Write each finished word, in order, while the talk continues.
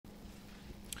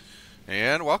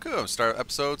And welcome, start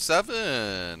episode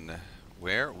 7,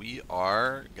 where we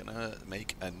are gonna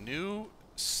make a new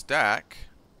stack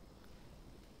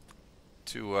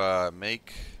to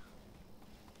make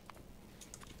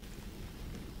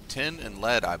tin and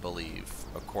lead, I believe,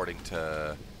 according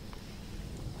to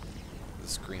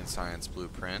this green science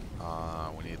blueprint.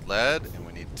 We need lead and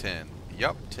we need tin.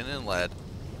 Yep, tin and lead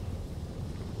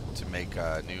to make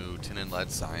a new tin and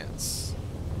lead science.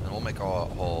 And we'll make a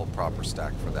whole proper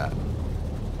stack for that.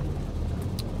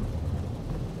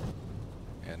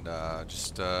 And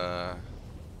there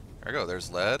we go,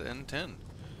 there's lead and tin.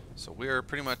 So we're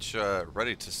pretty much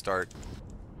ready to start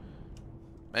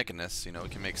making this. You know, we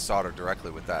can make solder directly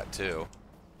with that too.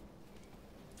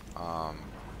 Yeah,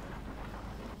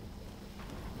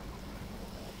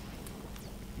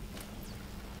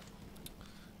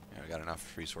 we got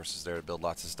enough resources there to build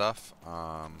lots of stuff.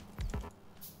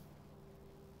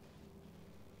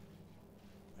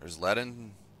 There's lead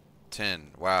and tin.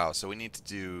 Wow, so we need to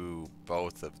do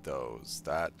both of those.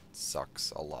 That sucks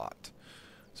a lot.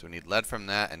 So we need lead from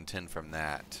that and tin from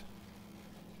that.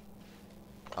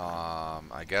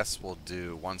 I guess we'll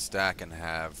do one stack and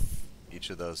have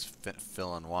each of those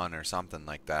fill in one or something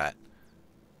like that.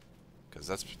 Because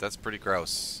that's pretty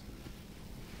gross.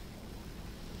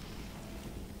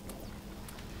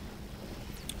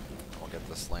 We'll get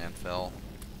this landfill.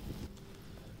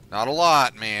 Not a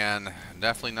lot, man.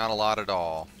 Definitely not a lot at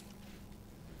all.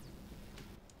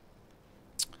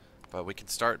 But we can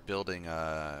start building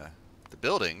the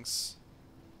buildings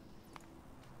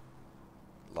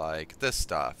like this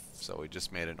stuff. So we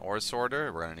just made an ore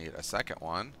sorter. We're going to need a second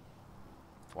one.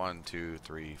 1, 2,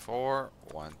 3, 4.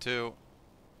 1, 2.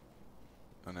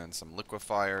 And then some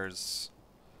liquefiers.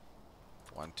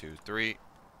 1, 2, 3.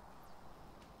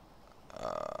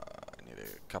 I need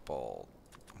a couple.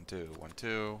 1, 2, 1,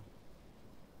 2.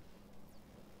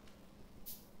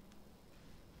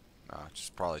 No,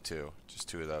 just probably 2. Just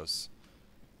 2 of those.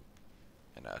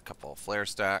 And a couple of flare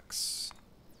stacks.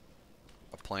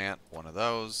 A plant, 1 of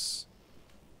those.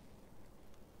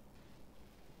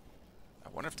 I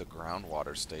wonder if the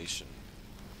groundwater station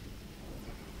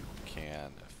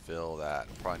can fill that.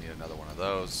 Probably need another 1 of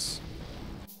those.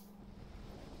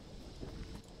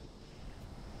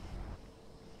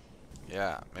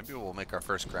 Yeah, maybe we'll make our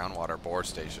first groundwater bore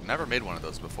station. Never made one of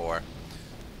those before.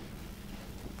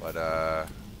 But,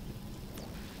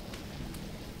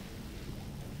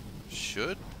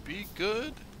 should be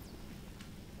good.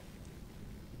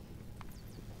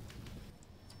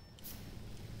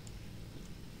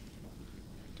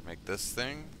 To make this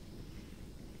thing.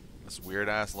 This weird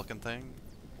ass looking thing.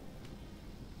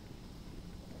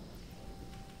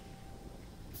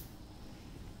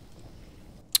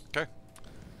 Okay.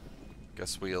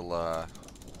 Guess we'll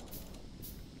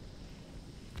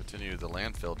continue the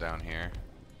landfill down here.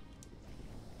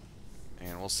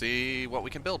 And we'll see what we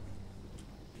can build.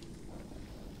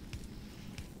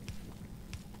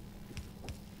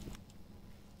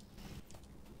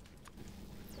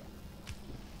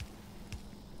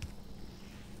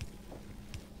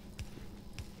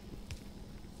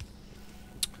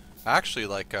 I actually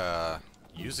like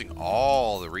using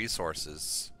all the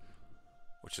resources,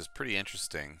 which is pretty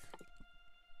interesting.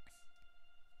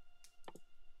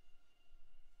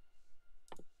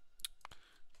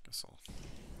 Guess I'll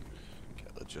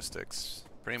get logistics.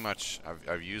 Pretty much,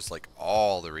 I've used like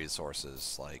all the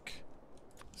resources. Like,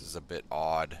 this is a bit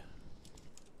odd.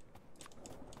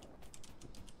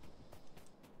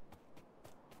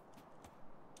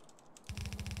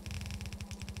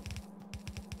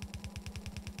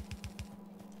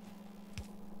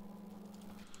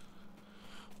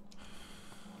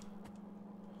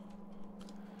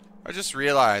 I just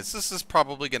realized this is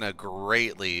probably going to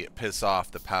greatly piss off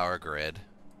the power grid,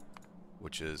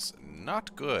 which is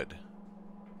not good.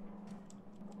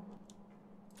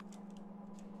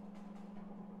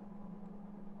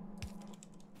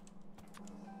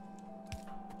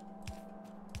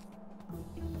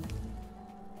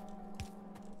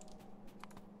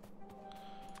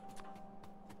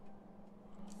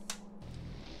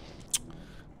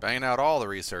 Banging out all the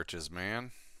researches,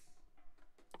 man.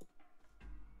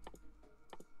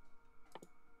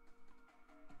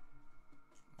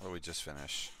 What do we just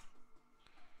finish?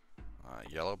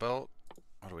 Yellow belt.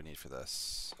 What do we need for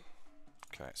this?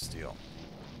 Okay, steel.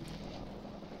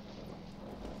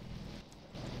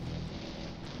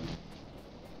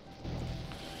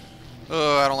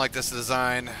 Oh, I don't like this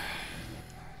design,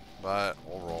 but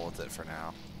we'll roll with it for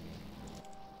now.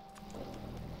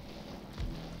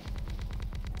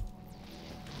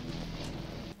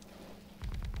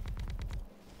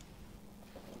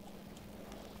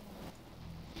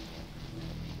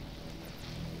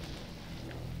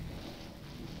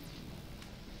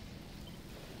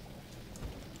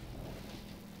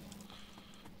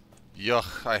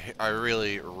 Yuck, I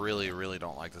really, really, really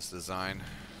don't like this design.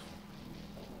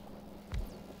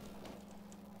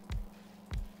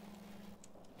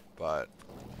 But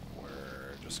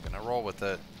we're just gonna roll with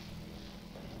it.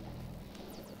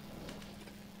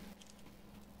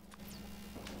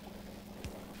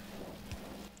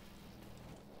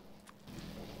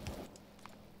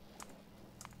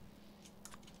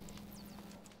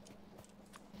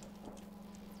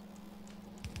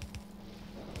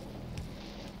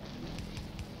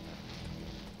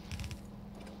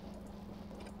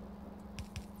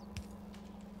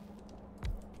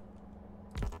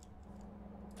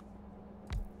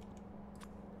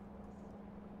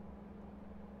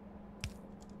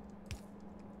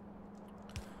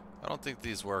 I don't think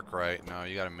these work right. No,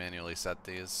 you gotta manually set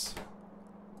these.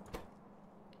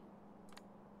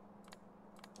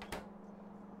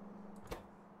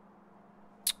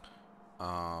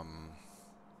 Yeah,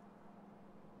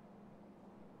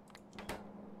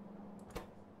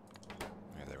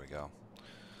 there we go.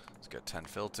 Let's get 10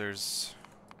 filters.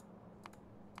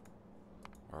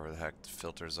 Wherever the heck the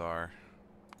filters are.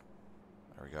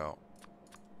 There we go.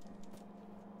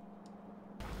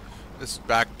 This is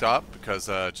backed up because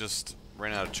just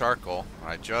ran out of charcoal.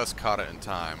 I just caught it in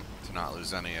time to not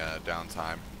lose any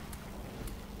downtime.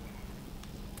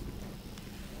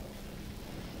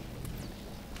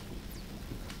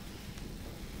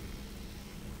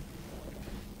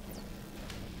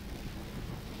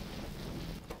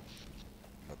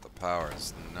 But the power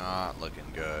is not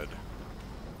looking good.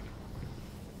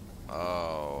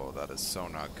 Oh, that is so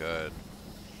not good.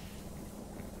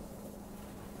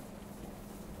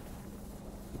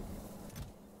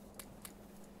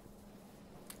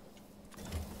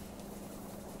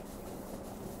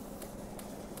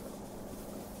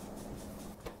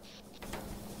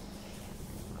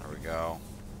 Go.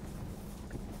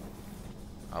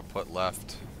 Output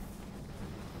left.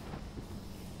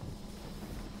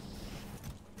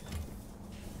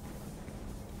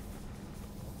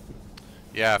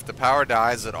 Yeah, if the power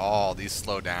dies at all, these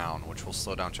slow down, which will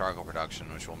slow down charcoal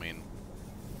production, which will mean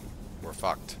we're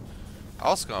fucked.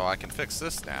 Also, I can fix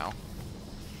this now.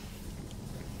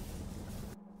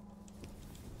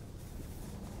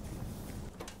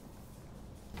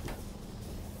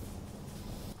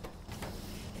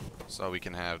 So we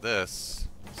can have this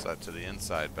set to the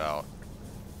inside belt.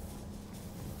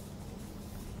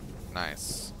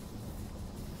 Nice.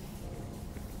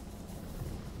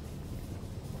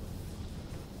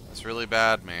 That's really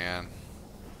bad, man.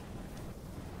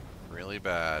 Really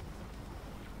bad.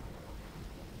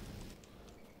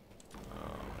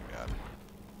 Oh my god.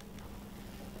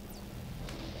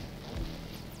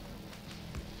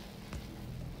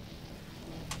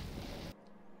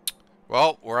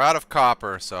 Well, we're out of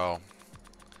copper, so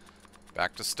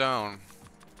back to stone.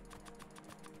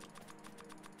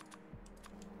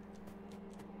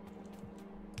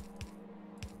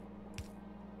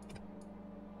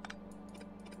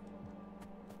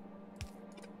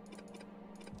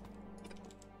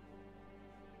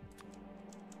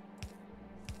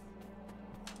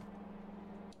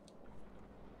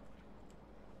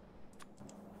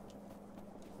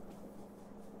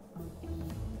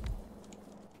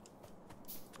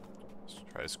 Let's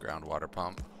try this groundwater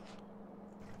pump.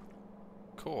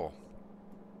 Cool.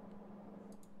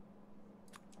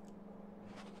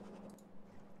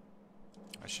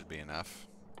 That should be enough.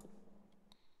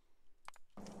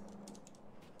 I'll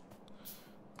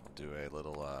do a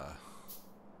little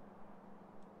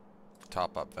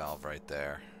top-up valve right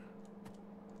there.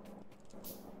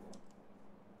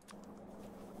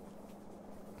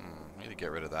 Need to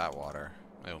get rid of that water.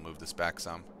 Maybe we'll move this back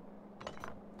some.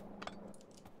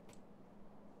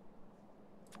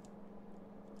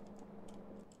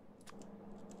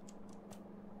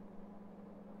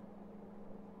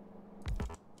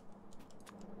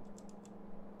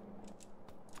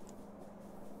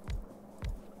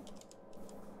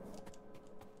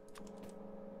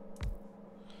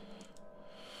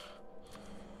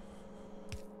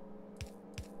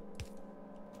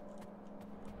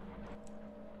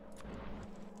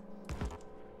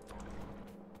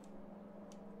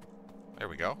 There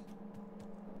we go.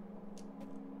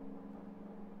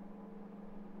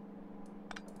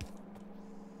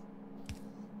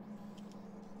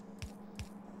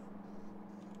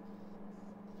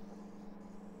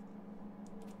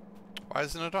 Why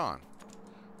isn't it on?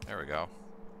 There we go.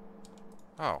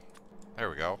 Oh, there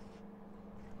we go.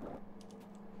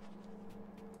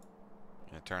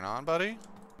 Can it turn on, buddy?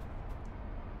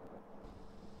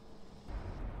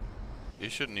 You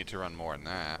shouldn't need to run more than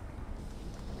that.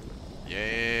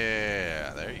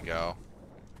 Yeah, there you go.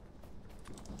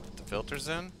 Put the filters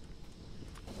in.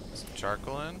 Some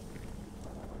charcoal in.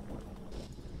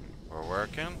 We're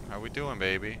working. How we doing,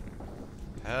 baby?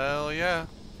 Hell yeah.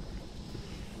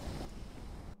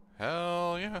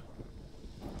 Hell yeah.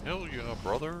 Hell yeah,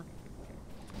 brother.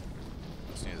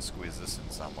 Just need to squeeze this in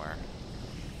somewhere.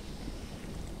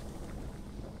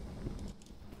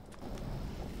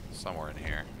 Somewhere in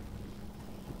here.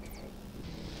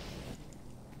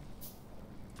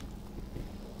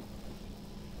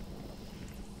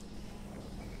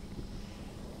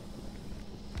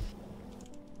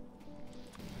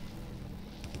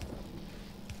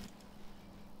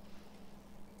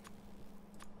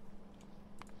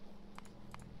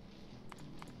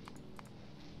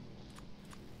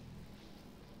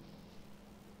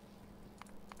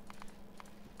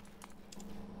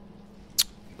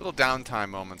 Little downtime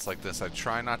moments like this, I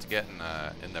try not to get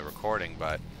in the recording,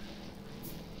 but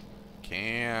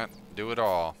can't do it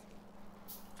all.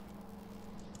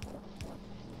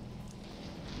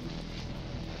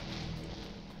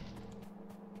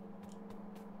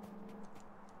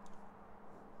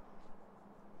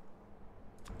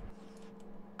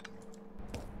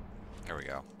 There we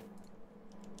go.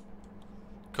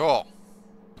 Cool.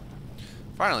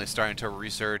 Finally starting to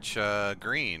research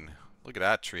green. Look at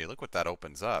that tree. Look what that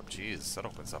opens up. Jeez, that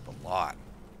opens up a lot.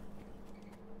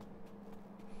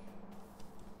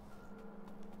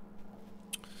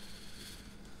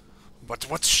 But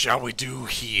what shall we do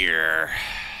here?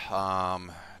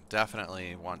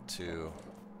 Definitely want to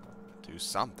do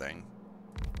something.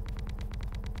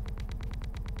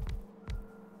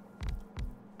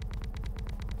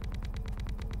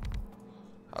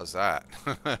 How's that?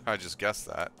 I just guessed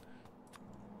that.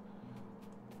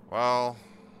 Well,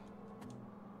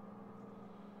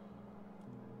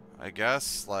 I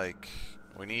guess, like,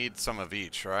 we need some of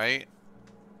each, right?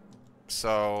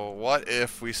 So, what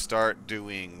if we start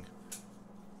doing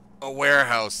a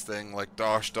warehouse thing like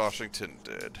Dosh Doshington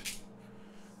did?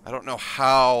 I don't know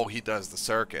how he does the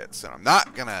circuits, and I'm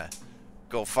not gonna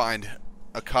go find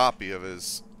a copy of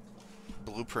his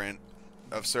blueprint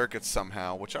of circuits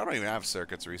somehow, which I don't even have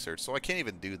circuits research, so I can't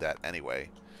even do that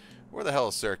anyway. Where the hell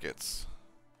is circuits?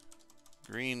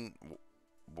 Green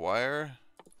wire?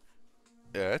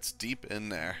 Yeah, it's deep in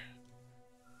there.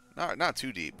 Not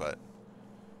too deep, but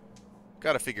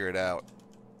gotta figure it out.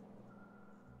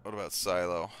 What about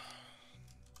silo?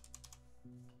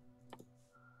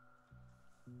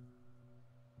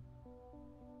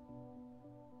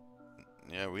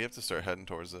 Yeah, we have to start heading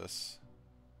towards this.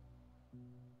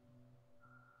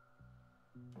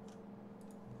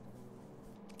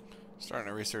 Starting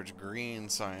to research green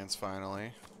science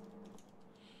finally.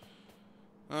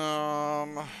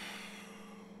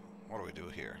 What do we do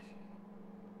here?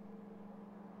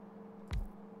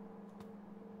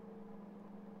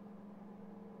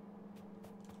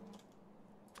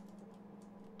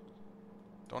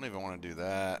 Don't even want to do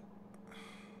that.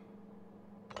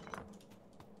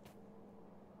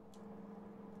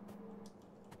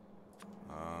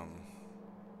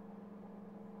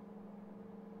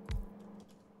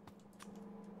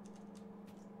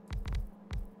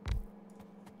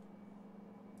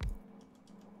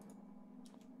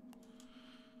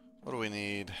 What do we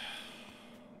need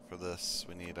for this?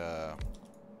 We need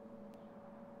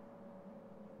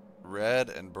red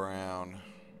and brown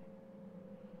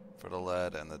for the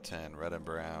lead and the tin. Red and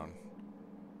brown.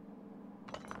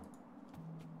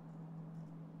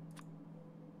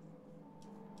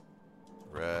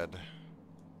 Red.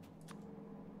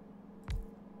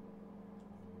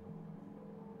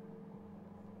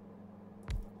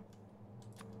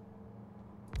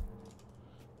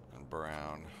 And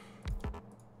brown.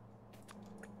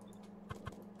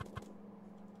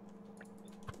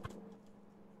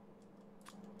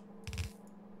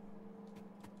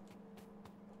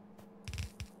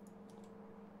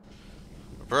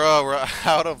 Bro, we're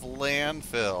out of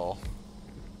landfill.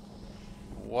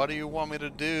 What do you want me to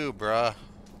do, bruh?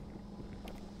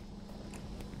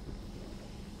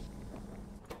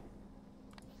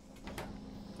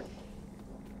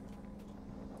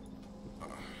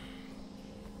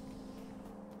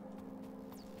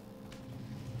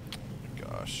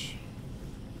 Gosh.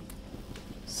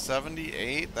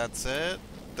 78, that's it?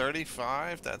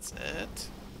 35, that's it?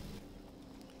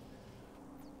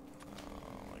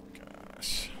 Oh my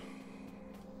gosh.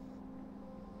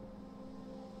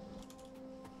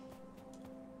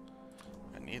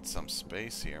 I need some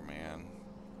space here, man.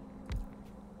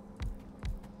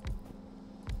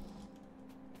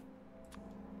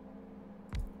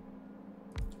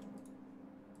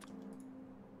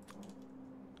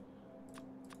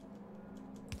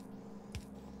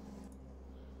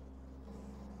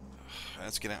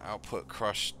 That's gonna output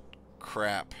crushed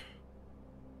crap.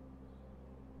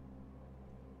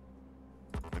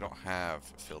 don't have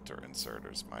filter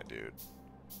inserters, my dude.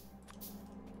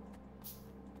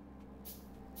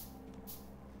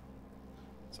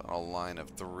 It's on a line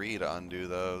of 3 to undo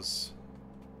those.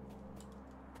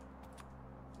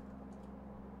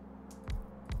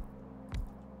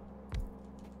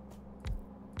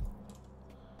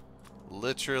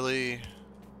 Literally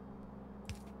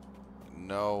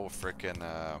no frickin'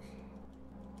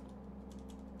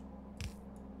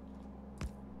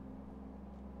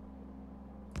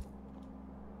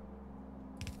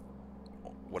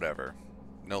 whatever.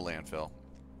 No landfill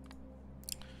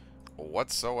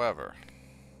whatsoever.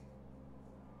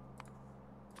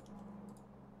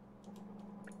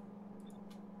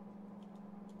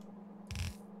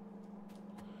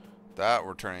 That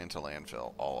we're turning into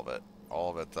landfill. All of it. All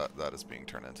of it that is being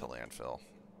turned into landfill.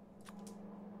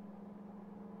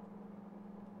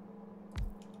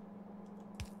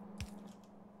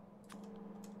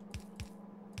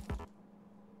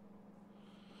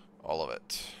 All of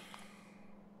it.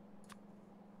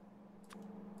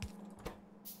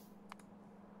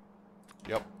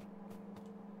 Yep.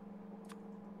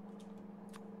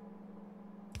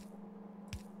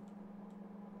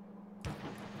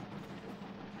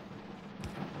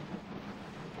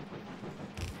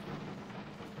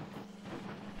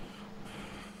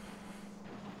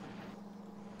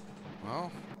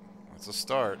 Well, that's a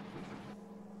start.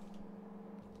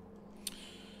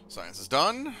 Science is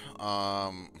done.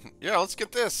 Yeah, let's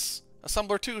get this.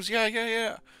 Assembler 2s.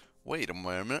 Yeah. Wait a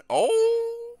minute.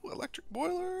 Oh, electric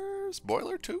boilers.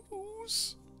 Boiler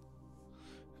 2s.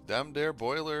 Damn dare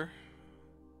boiler.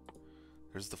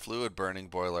 Here's the fluid burning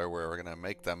boiler where we're going to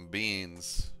make them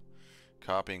beans.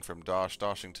 Copying from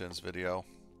Doshington's video.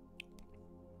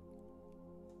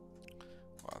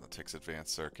 Wow, that takes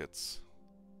advanced circuits.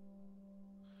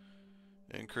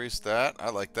 Increase that. I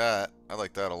like that. I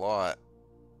like that a lot.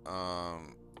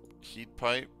 Heat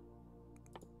pipe.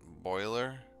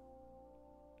 Boiler.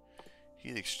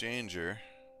 Heat exchanger.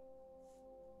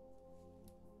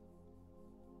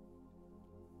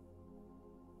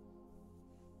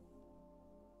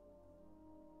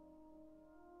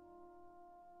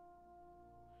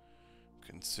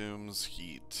 Consumes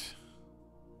heat.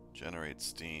 Generates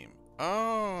steam.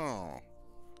 Oh!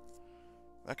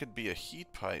 That could be a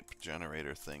heat pipe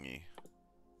generator thingy.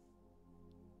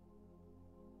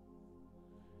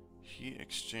 Heat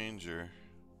exchanger.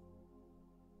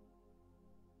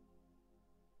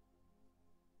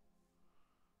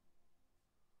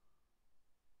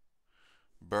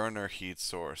 Burner heat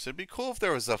source. It'd be cool if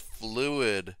there was a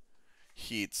fluid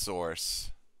heat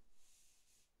source.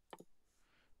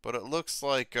 But it looks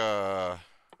like it's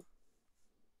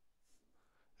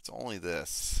only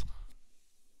this.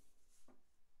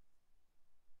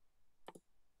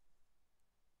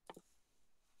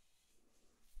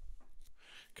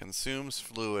 Consumes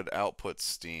fluid, outputs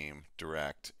steam.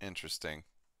 Direct. Interesting.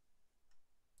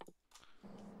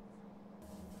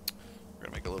 We're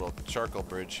gonna make a little charcoal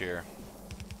bridge here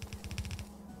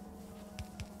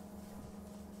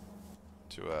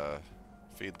to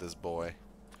feed this boy.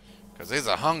 Because he's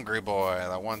a hungry boy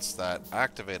that wants that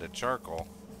activated charcoal.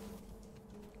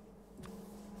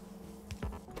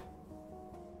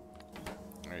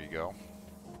 There you go.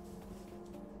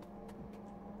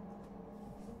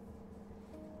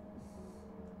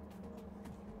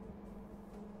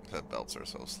 The belts are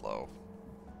so slow.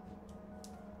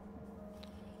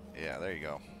 Yeah, there you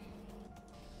go.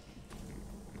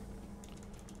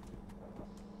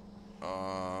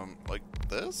 Like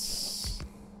this?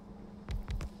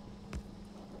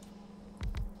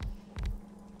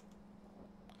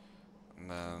 And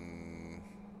then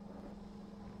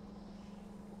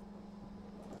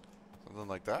something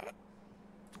like that?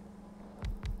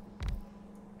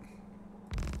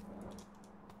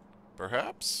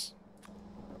 Perhaps?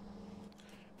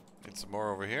 Need some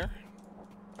more over here.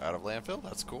 Out of landfill,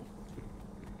 that's cool.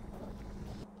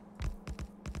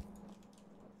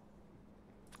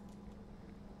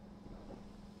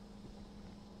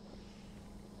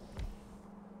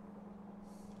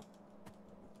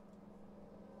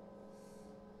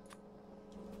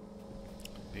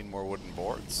 Need more wooden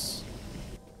boards.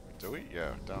 Do we?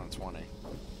 Yeah, down to 20.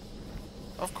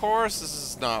 Of course this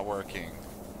is not working.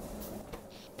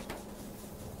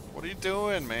 What are you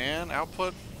doing, man?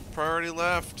 Output priority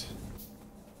left.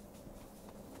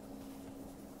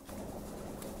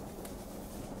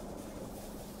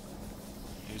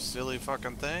 You silly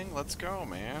fucking thing. Let's go,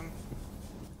 man.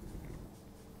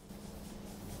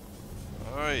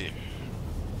 Oi.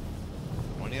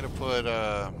 We need to put,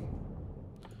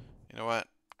 you know what?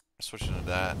 Switching to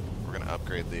that. We're gonna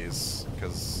upgrade these,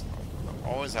 because I'm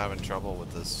always having trouble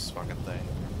with this fucking thing.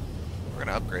 We're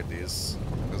gonna upgrade these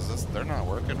because they're not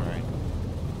working right.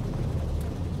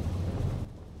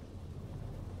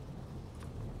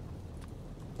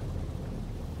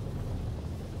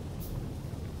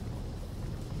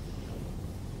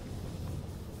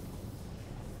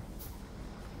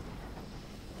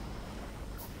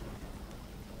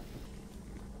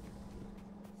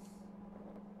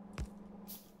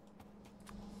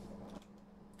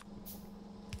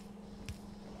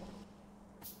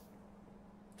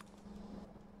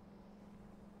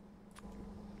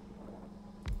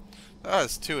 Oh,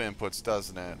 it's 2 inputs,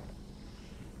 doesn't it?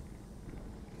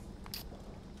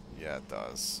 Yeah, it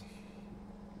does.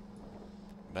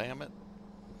 Damn it.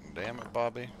 Damn it,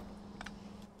 Bobby.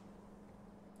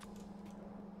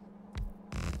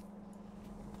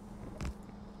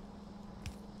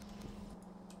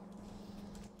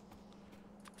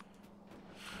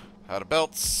 Out of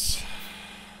belts.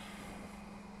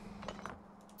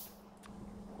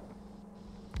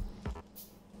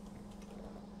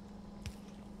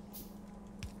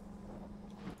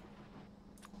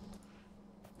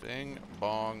 Bing,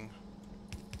 bong,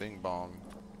 bing, bong,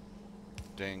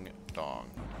 ding, dong.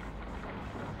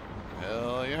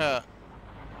 Hell yeah.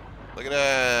 Look at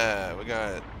that. We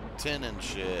got tin and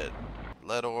shit.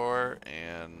 Lead ore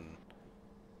and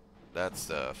that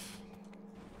stuff.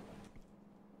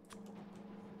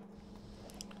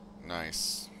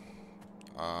 Nice.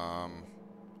 Now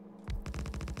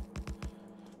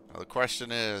the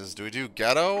question is, do we do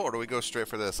ghetto or do we go straight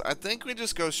for this? I think we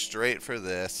just go straight for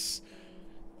this.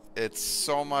 It's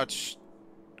so much,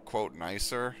 quote,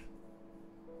 nicer.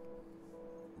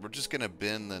 We're just gonna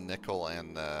bin the nickel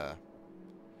and the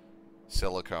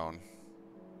silicone.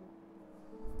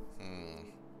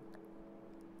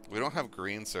 We don't have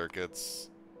green circuits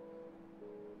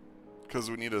because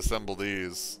we need to assemble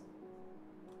these.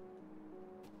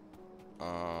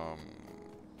 Yeah,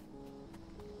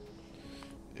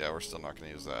 we're still not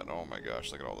gonna use that. Oh my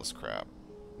gosh, look at all this crap.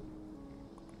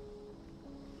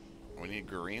 We need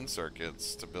green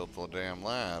circuits to build the damn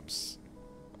labs.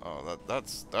 Oh,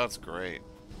 that's great.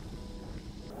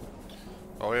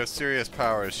 Oh, we have serious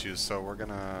power issues, so we're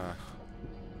gonna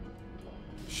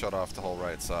shut off the whole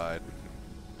right side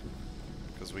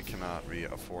because we cannot be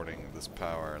affording this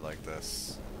power like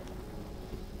this.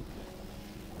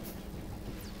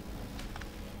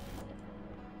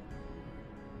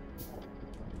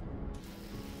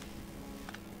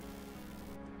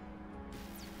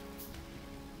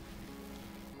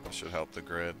 Should help the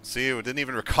grid. See, it didn't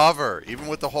even recover. Even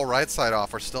with the whole right side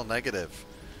off, we're still negative.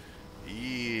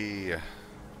 Eee.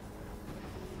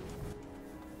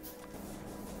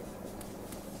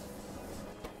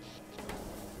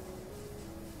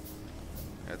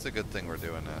 It's a good thing we're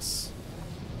doing this.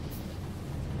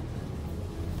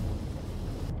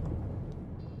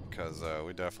 Because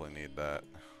we definitely need that.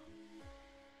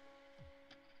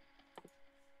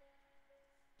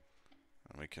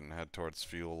 We can head towards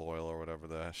fuel oil or whatever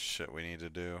the shit we need to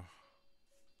do.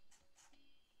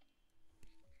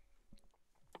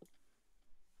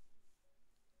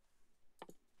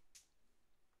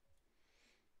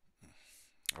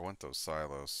 I want those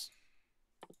silos.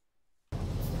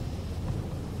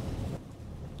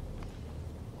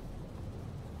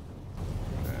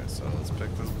 Okay, so let's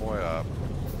pick this boy up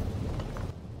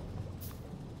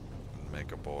and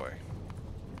make a boy.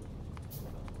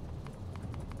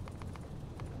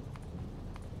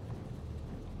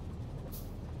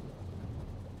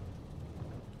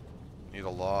 Need a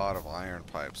lot of iron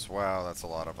pipes. Wow, that's a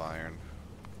lot of iron.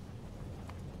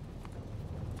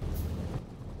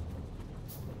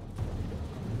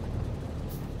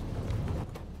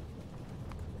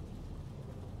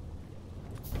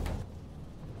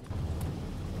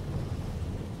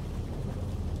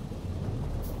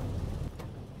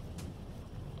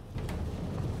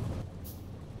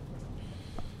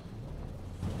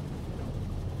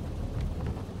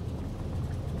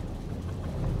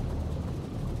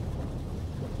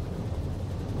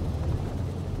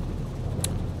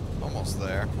 Almost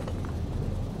there.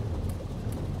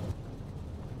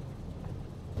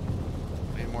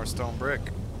 Need more stone brick.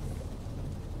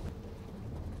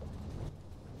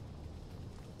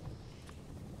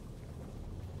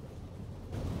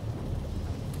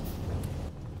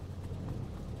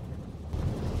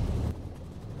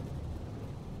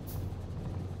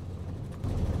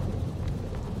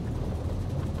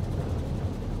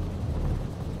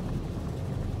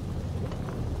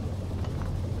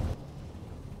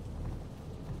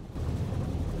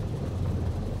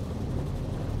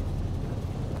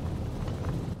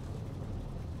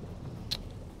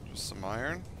 Some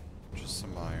iron? Just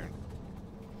some iron.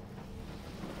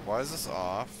 Why is this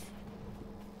off?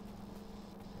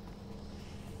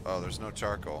 Oh, there's no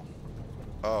charcoal.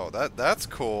 Oh, that's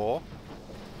cool.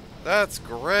 That's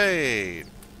great.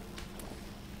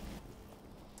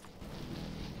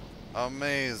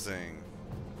 Amazing.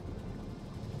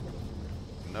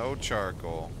 No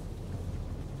charcoal.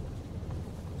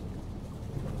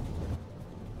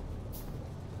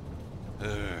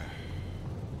 Ugh.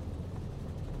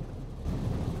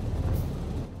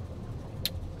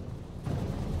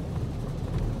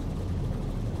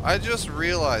 I just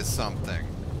realized something.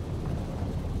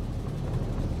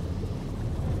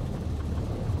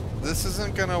 This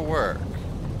isn't gonna work.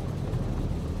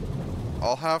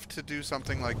 I'll have to do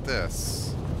something like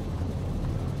this.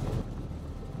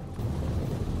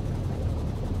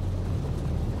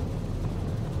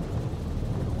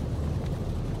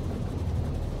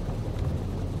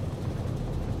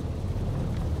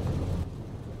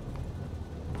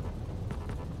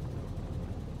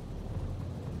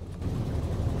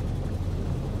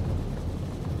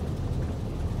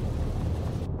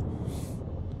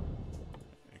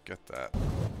 Get that.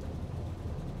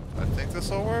 I think this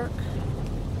will work.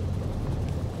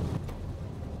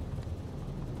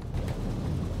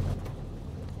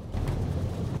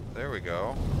 There we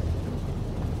go.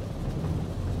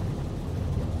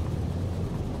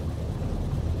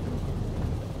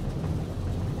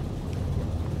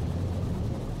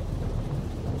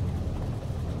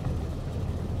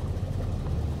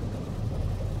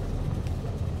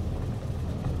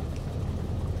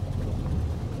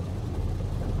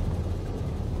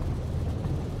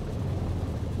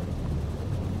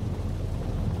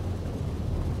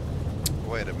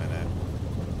 Wait a minute.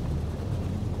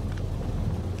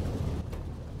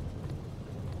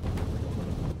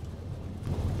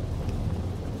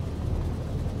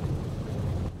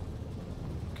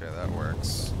 Okay, that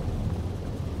works.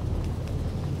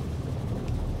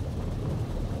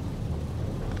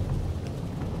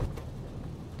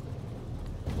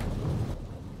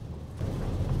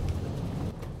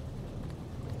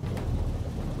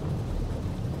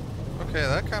 Okay,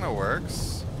 that kind of works.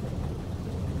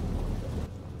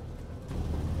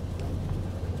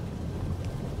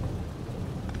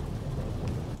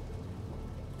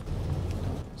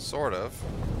 Sort of.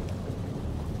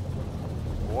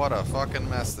 What a fucking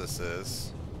mess this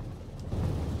is.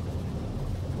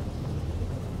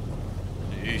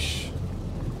 Yeesh.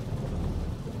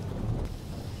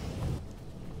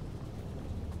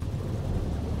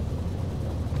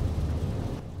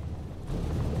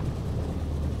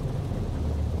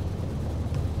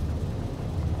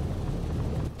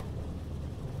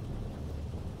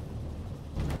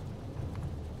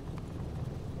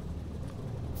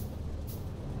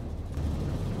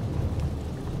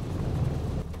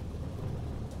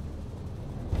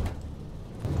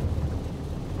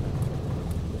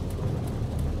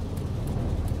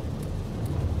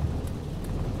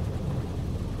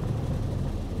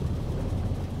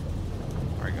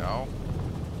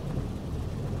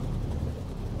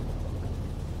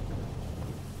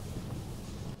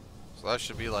 So that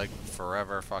should be like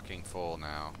forever fucking full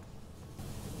now.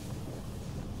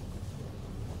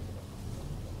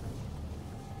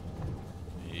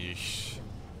 Yeesh.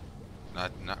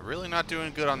 Really not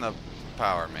doing good on the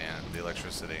power, man. The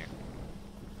electricity.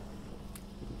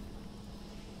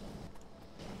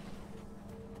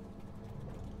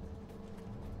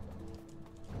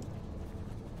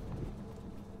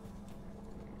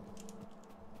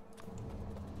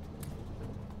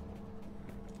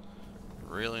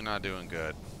 Really not doing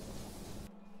good.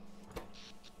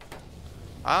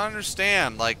 I don't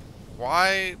understand, like,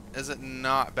 why is it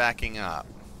not backing up?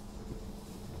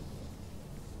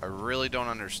 I really don't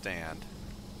understand.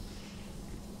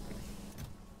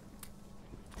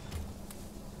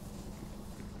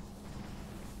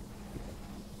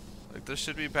 Like, this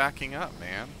should be backing up,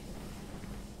 man.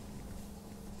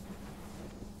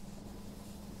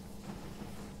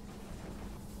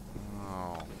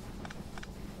 Oh.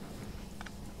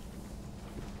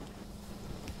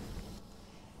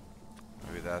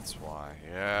 Maybe that's why.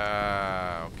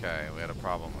 Yeah, okay, we had a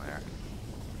problem there.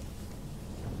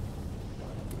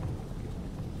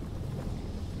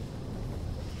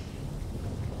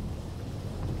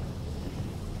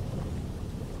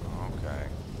 Okay.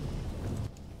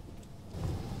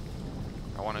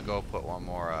 I want to go put one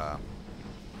more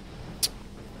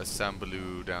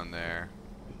assembly down there.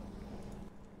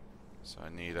 So I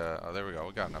need oh, there we go.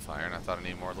 We got enough iron. I thought I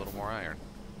need a little more iron.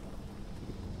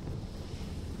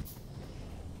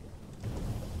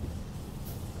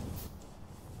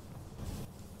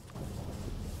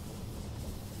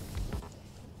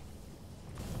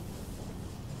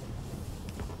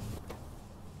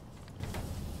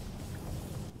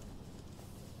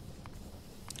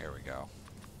 Here we go.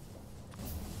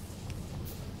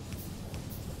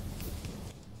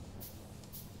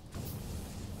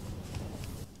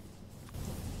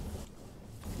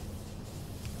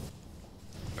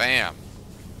 Bam.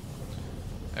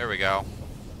 There we go.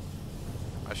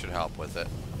 I should help with it.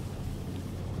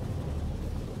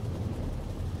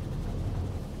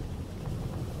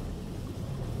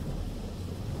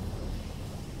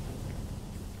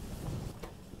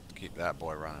 Keep that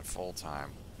boy running full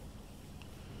time.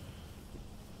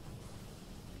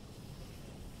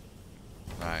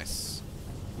 Nice.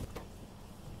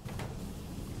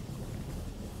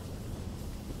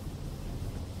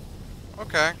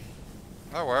 Okay.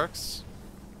 That works.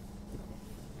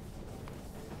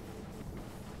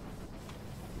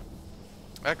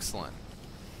 Excellent.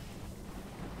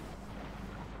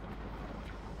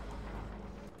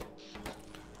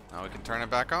 Now we can turn it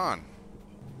back on.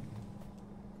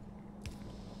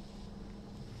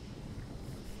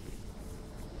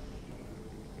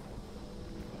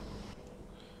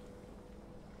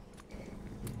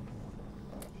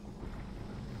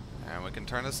 And we can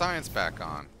turn the science back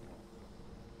on.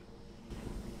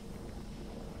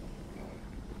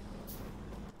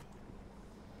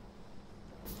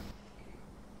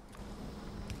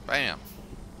 Bam.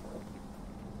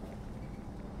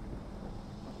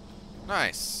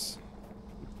 Nice.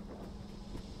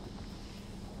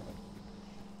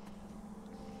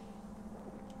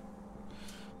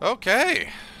 Okay.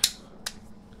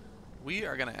 We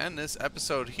are going to end this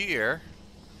episode here.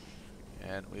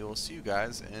 And we will see you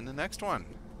guys in the next one,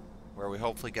 where we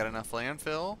hopefully get enough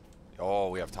landfill. Oh,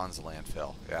 we have tons of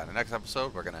landfill. Yeah, in the next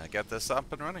episode, we're going to get this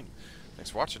up and running.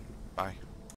 Thanks for watching. Bye.